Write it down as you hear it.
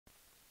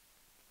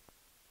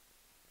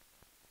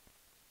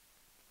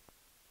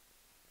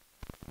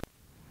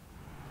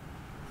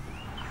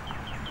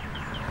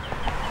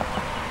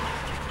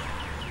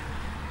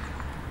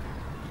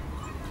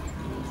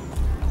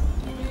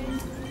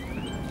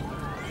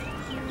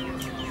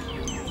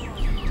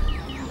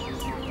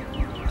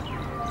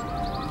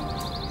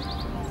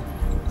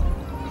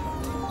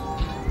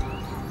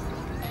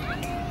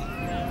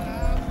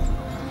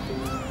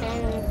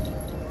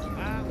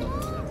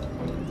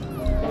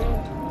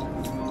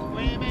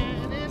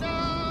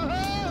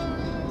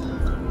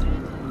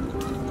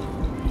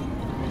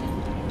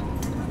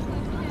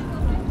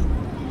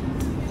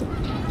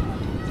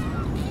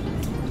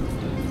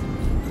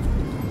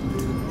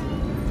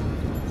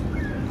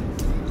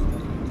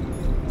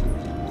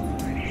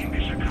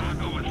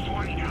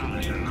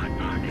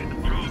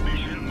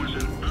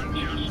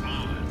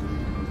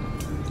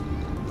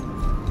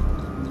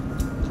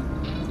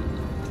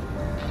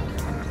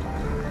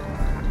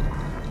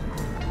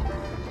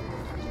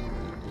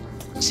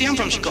see, I'm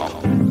from Chicago,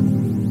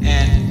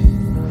 and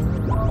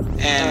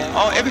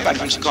everybody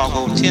from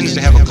Chicago tends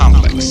to have a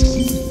complex.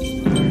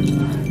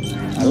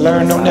 I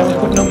learned don't never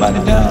put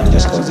nobody down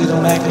just because they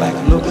don't act like,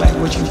 look like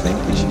what you think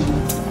they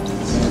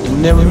should.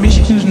 Don't never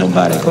misuse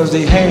nobody because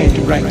they hair ain't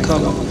the right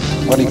color,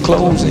 or their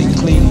clothes ain't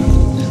clean,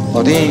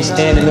 or they ain't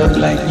standing up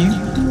like you.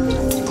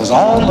 Because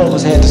all of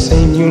us had the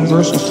same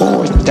universal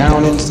force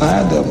down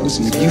inside of us,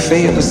 and if you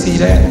fail to see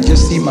that and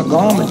just see my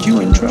garments,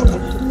 you in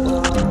trouble.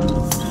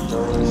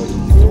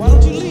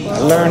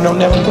 I learned don't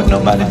never put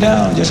nobody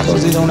down just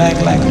because they don't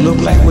act like, look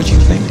like what you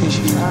think they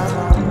should.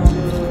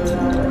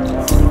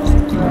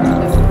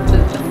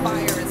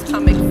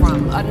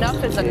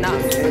 Enough is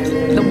enough.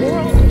 The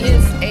world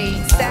is a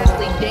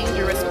sadly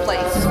dangerous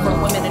place for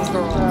women and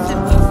girls.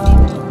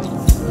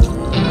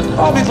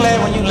 I'll be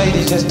glad when you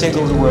ladies just take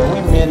over the world.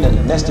 We men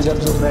that messed it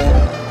up so bad.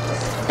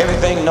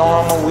 Everything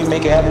normal, we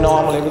make it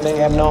abnormal.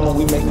 Everything abnormal,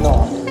 we make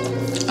normal.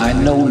 I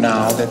know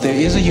now that there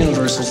is a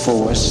universal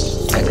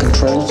force that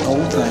controls the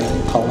whole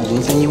thing, call it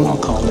anything you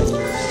want to call it.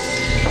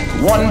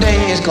 One day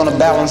it's going to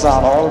balance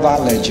out all of our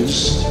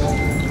ledgers,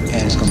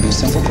 and it's going to be a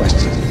simple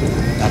question.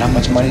 Not how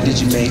much money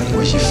did you make?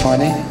 Was you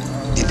funny?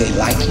 Did they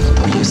like you?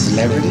 Were you a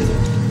celebrity?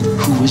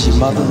 Who was your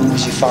mother? Who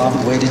was your father?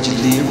 Where did you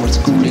live? What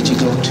school did you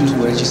go to?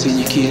 Where did you send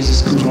your kids to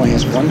school? Only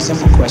has one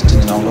simple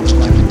question, and all of us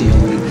will have to deal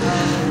with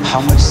it.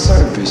 How much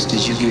service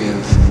did you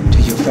give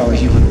to your fellow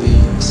human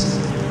beings?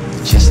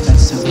 Just that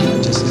simple.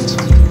 Just that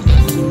simple.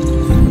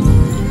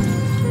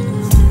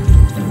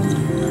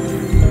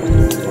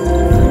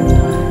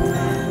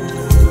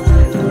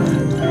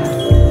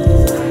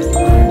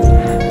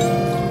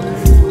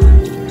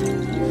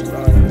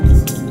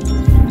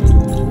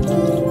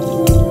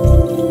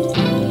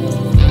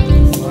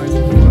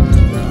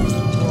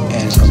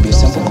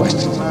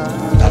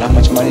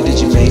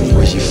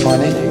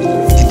 Funny?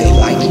 Did they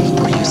like you?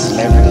 Were you a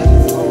celebrity?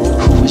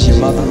 Who was your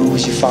mother? Who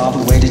was your father?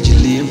 Where did you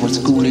live? What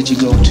school did you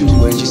go to?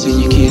 Where did you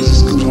send your kids to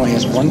school? Only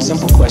has one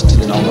simple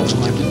question, and all of us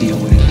will have to deal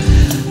with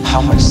it.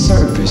 How much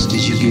service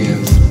did you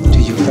give to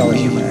your fellow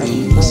human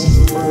beings?